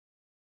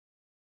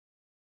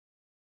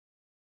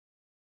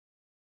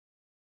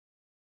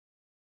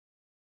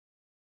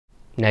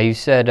Now you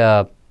said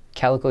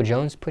Calico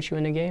Jonez put you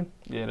in the game?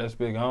 Yeah, that's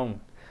big homie.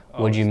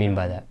 What do you mean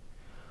by that?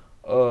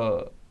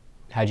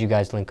 How'd you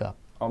guys link up?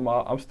 I'm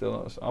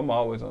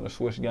always on the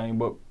Swish Gang,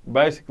 but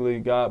basically,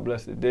 God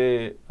bless the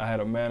dead, I had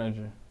a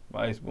manager,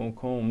 my ex-boom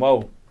coon,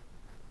 Mo.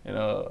 And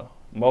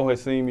Mo had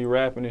seen me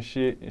rapping and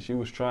shit, and she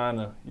was trying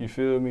to, you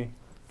feel me,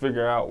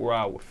 figure out where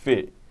I would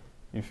fit.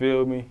 You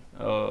feel me?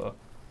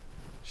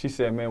 She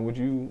said, man, would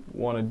you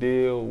want to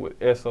deal with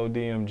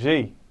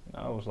SODMG?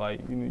 I was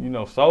like, you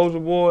know,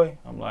 Soulja Boy?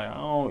 I'm like, I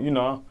don't, you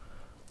know,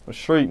 I'm a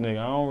street nigga.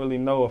 I don't really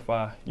know if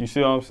you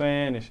see what I'm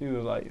saying? And she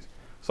was like,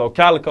 so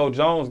Calico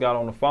Jonez got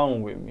on the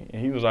phone with me,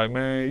 and he was like,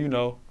 man, you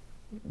know,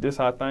 this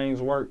how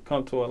things work.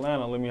 Come to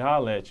Atlanta, let me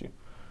holler at you.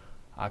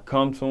 I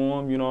come to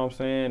him, you know what I'm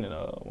saying? And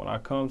when I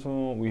come to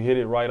him, we hit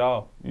it right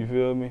off, you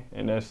feel me?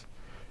 And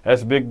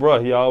that's big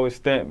bro. He always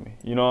stamped me,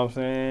 you know what I'm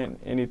saying?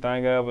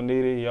 Anything I ever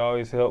needed, he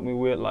always helped me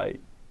with, like,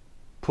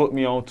 put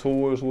me on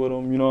tours with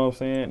him, you know what I'm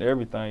saying?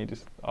 Everything,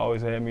 just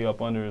always had me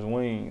up under his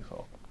wing,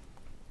 so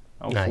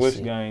I'm Swish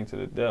Gang to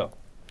the death.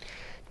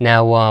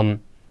 Now,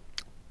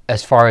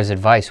 as far as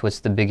advice,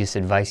 what's the biggest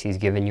advice he's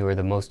given you or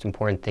the most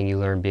important thing you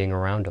learned being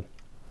around him?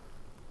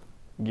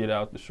 Get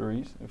out the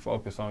streets and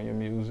focus on your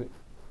music.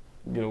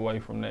 Get away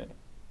from that,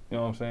 you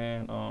know what I'm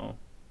saying?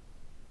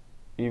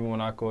 Even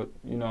when I could,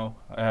 you know,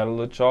 I had a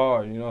little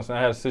charge, you know what I'm saying?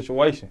 I had a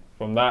situation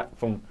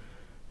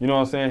you know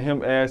what I'm saying?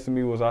 Him asking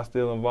me, was I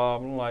still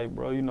involved? I'm like,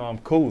 bro, you know, I'm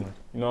cooling,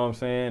 you know what I'm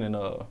saying? And,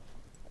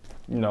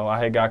 you know, I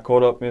had got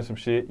caught up in some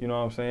shit, you know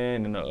what I'm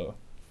saying? And,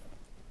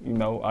 you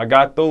know, I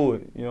got through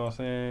it, you know what I'm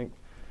saying?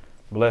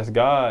 Bless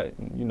God,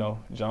 you know,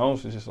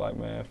 Jones is just like,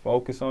 man,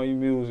 focus on your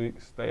music,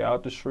 stay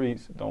out the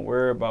streets, don't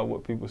worry about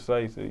what people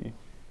say to you.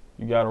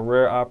 You got a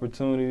rare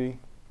opportunity,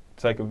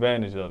 take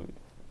advantage of it.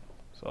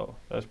 So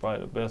that's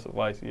probably the best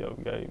advice he ever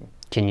gave me.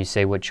 Can you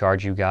say what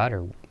charge you got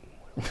or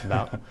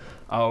about?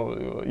 I don't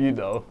really, you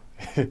know,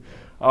 I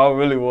don't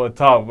really want to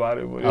talk about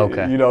it, but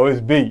okay. You know, it's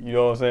beat, you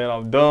know what I'm saying?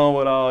 I'm done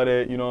with all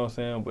that, you know what I'm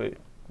saying? But,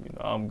 you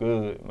know, I'm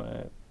good,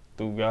 man,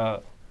 through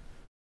God.